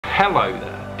Hello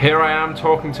there. Here I am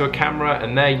talking to a camera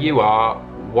and there you are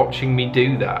watching me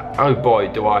do that. Oh boy,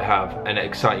 do I have an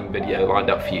exciting video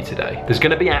lined up for you today. There's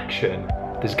gonna be action,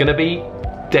 there's gonna be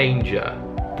danger,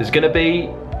 there's gonna be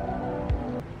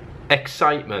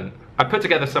excitement. I put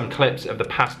together some clips of the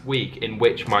past week in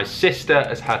which my sister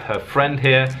has had her friend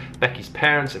here, Becky's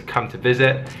parents have come to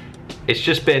visit. It's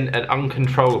just been an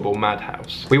uncontrollable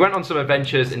madhouse. We went on some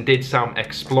adventures and did some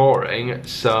exploring,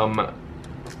 some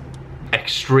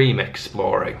extreme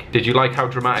exploring. Did you like how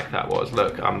dramatic that was?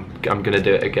 Look, I'm gonna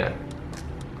do it again.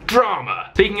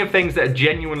 Drama! Speaking of things that are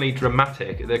genuinely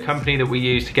dramatic, the company that we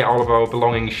used to get all of our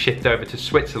belongings shipped over to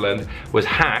Switzerland was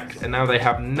hacked, and now they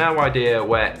have no idea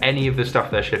where any of the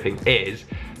stuff they're shipping is.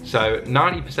 So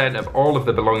 90% of all of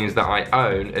the belongings that I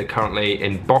own are currently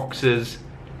in boxes,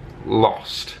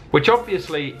 lost. Which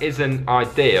obviously isn't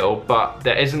ideal, but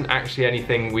there isn't actually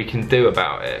anything we can do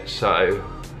about it. So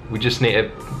we just need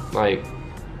to, like,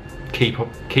 keep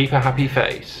a happy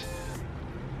face.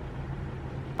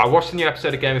 I watched the new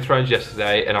episode of Game of Thrones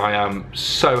yesterday and I am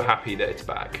so happy that it's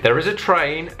back. There is a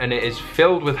train and it is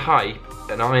filled with hype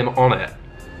and I am on it.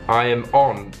 I am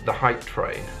on the hype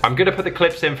train. I'm gonna put the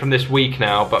clips in from this week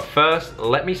now, but first,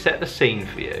 let me set the scene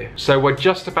for you. So we're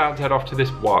just about to head off to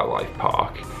this wildlife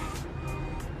park.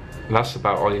 And that's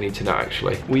about all you need to know,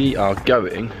 actually. We are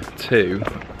going to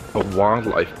a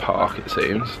wildlife park, it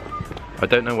seems. I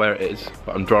don't know where it is,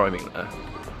 but I'm driving there,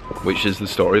 which is the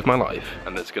story of my life.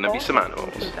 And there's gonna be some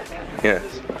animals.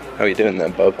 Yes. How are you doing there,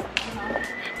 bub? Do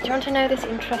you want to know this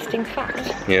interesting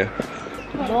fact? Yeah.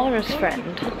 Laura's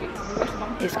friend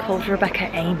is called Rebecca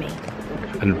Amy.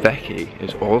 And Becky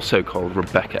is also called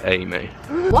Rebecca Amy.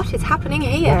 What is happening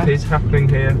here? What is happening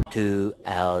here? 2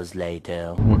 hours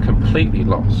later. We're completely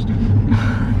lost.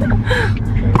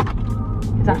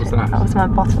 What was that? That was my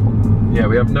bottle. Yeah,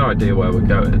 we have no idea where we're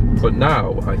going. But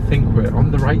now, I think we're on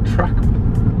the right track,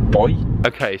 boy.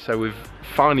 Okay, so we've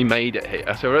finally made it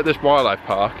here. So we're at this wildlife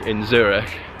park in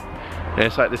Zurich. And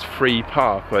it's like this free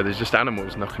park where there's just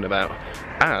animals knocking about.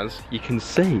 As you can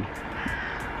see,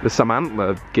 there's some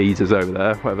antler geezers over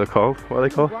there, whatever they're called. What are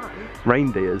they called?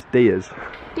 Reindeers, deers.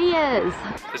 Deers.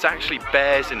 There's actually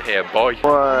bears in here, boy.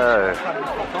 Whoa.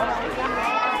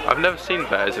 I've never seen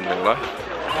bears in real life.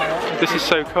 This is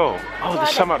so cool. Oh,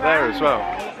 there's some up there as well.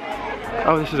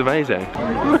 Oh, this is amazing.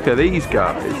 Look at these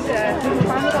guys.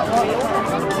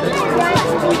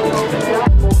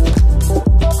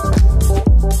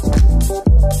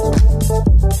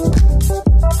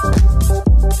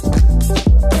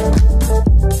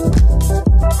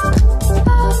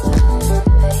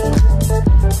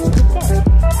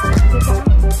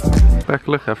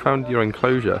 Look, I found your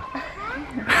enclosure.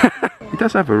 He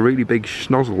does have a really big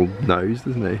schnozzle nose,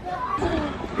 doesn't he?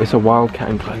 It's a wildcat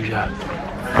enclosure.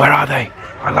 Where are they?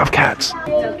 I love cats.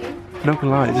 Not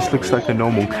gonna lie, it just looks like a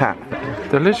normal cat.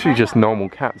 They're literally just normal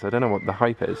cats. I don't know what the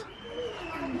hype is.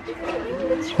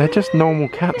 They're just normal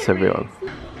cats, everyone.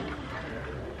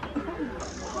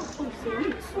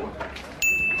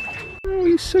 Oh,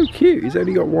 he's so cute. He's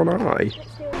only got one eye.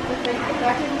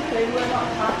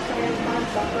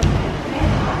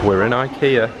 We're in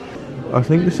IKEA. I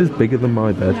think this is bigger than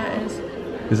my bed. Yeah, it is.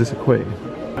 Is this a queen?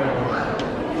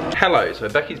 Hello, so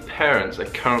Becky's parents are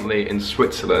currently in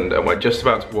Switzerland and we're just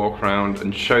about to walk around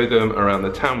and show them around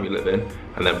the town we live in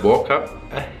and then walk up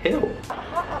a hill.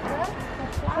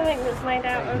 Something that's made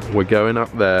out of... We're going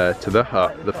up there to the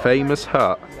hut, the famous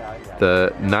hut,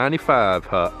 the 95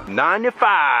 hut.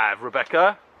 95,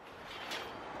 Rebecca!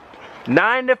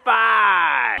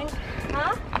 95!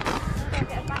 Huh?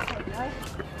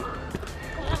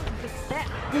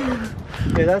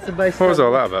 Yeah, that's the base. What was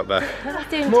all that about there? I was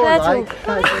doing More turtle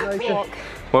like, walk.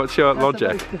 What's your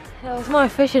logic? It was more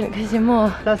efficient because you're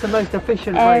more that's the most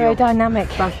efficient way of aerodynamic.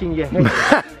 bashing your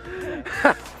head.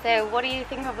 So what do you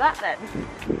think of that then?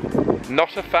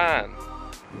 Not a fan.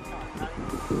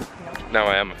 No,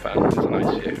 I am a fan. It's a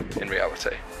nice view in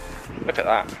reality. Look at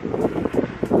that.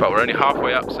 But we're only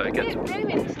halfway up, so it gets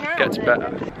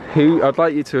better. I'd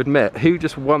like you to admit, who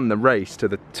just won the race to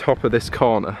the top of this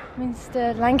corner?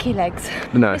 Mr. Lanky Legs.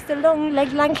 No. Mr. Long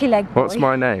Leg Lanky Leg Boy. What's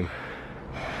my name?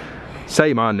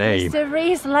 Say my name. Mr.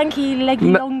 Rhys Lanky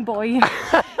Leggy Long Boy. If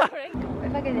I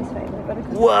go this way, we've got to go.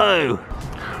 Whoa!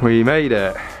 We made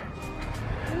it.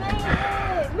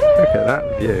 Look at that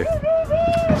view.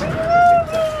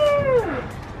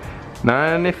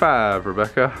 95,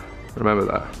 Rebecca. Remember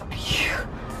that.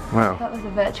 Wow. That was a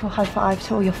virtual high five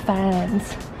to all your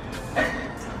fans.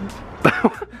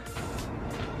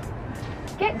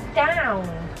 Get down.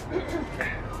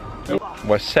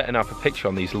 We're setting up a picture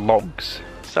on these logs.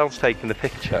 Sel's taking the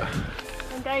picture.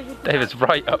 And David's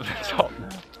right up the top.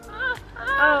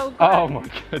 Oh, Oh my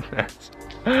goodness.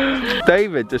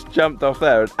 David just jumped off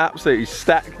there and absolutely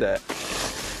stacked it.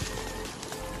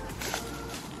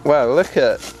 Wow, look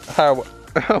at how,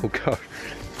 oh god,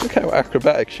 look how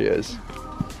acrobatic she is.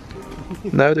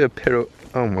 Now do a pirouette.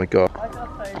 Oh my god.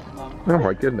 Oh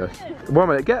my goodness. 1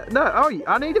 minute,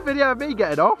 I need a video of me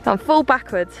getting off. I'm full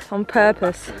backwards on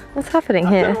purpose. What's happening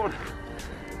here?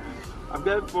 I'm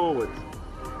going forwards.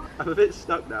 I'm a bit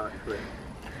stuck now actually.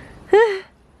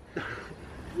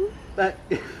 Beck,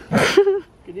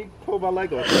 can you pull my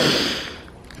leg off?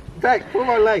 Beck, pull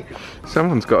my leg.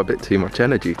 Someone's got a bit too much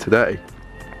energy today.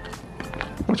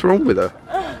 What's wrong with her?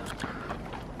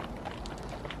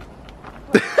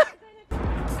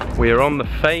 We are on the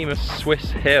famous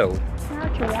Swiss Hill. Do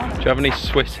you have any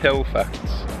Swiss Hill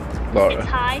facts, Laura? It's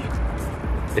high.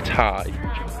 It's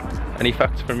high. Any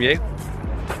facts from you?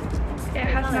 It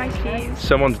has nice views.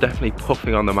 Someone's definitely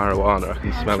puffing on the marijuana, I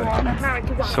can smell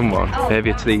it. Someone, maybe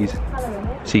it's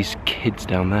these kids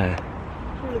down there.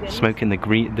 Smoking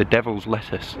the devil's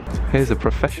lettuce. Here's a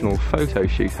professional photo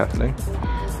shoot happening.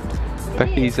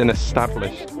 Becky's an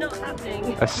established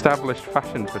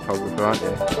fashion photographer, aren't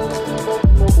you?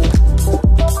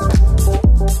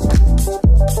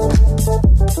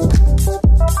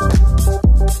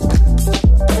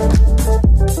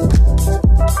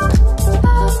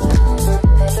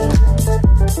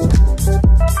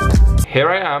 Here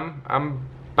I am, I'm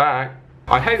back.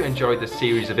 I hope you enjoyed this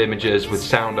series of images with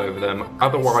sound over them,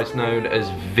 otherwise known as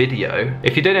video.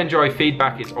 If you did enjoy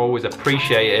feedback, it's always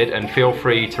appreciated, and feel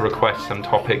free to request some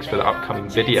topics for the upcoming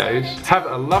videos. Have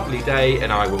a lovely day,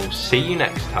 and I will see you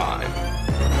next time.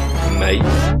 Mate.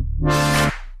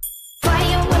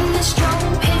 Fire when the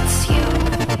storm hits you.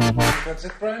 That's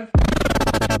it, Brian?